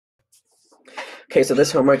Okay, so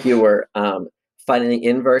this homework you were finding the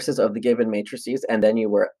inverses of the given matrices, and then you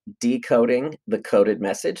were decoding the coded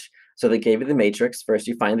message. So they gave you the matrix. First,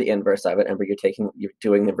 you find the inverse of it, and you're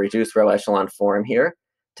doing the reduced row echelon form here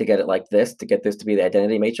to get it like this, to get this to be the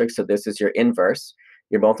identity matrix. So this is your inverse.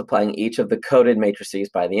 You're multiplying each of the coded matrices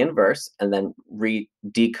by the inverse, and then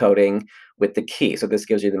decoding with the key. So this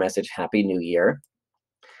gives you the message Happy New Year.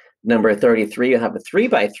 Number 33, you have a 3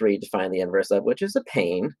 by 3 to find the inverse of, which is a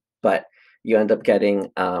pain, but you end up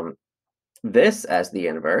getting this as the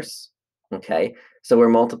inverse. Okay, so we're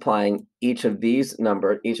multiplying each of these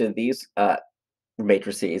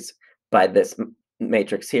matrices by this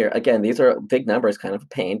matrix here. Again, these are big numbers, kind of a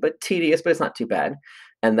pain, but tedious, but it's not too bad.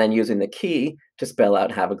 And then using the key to spell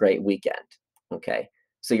out have a great weekend. Okay,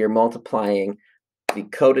 so you're multiplying the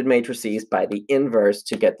coded matrices by the inverse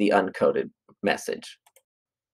to get the uncoded message.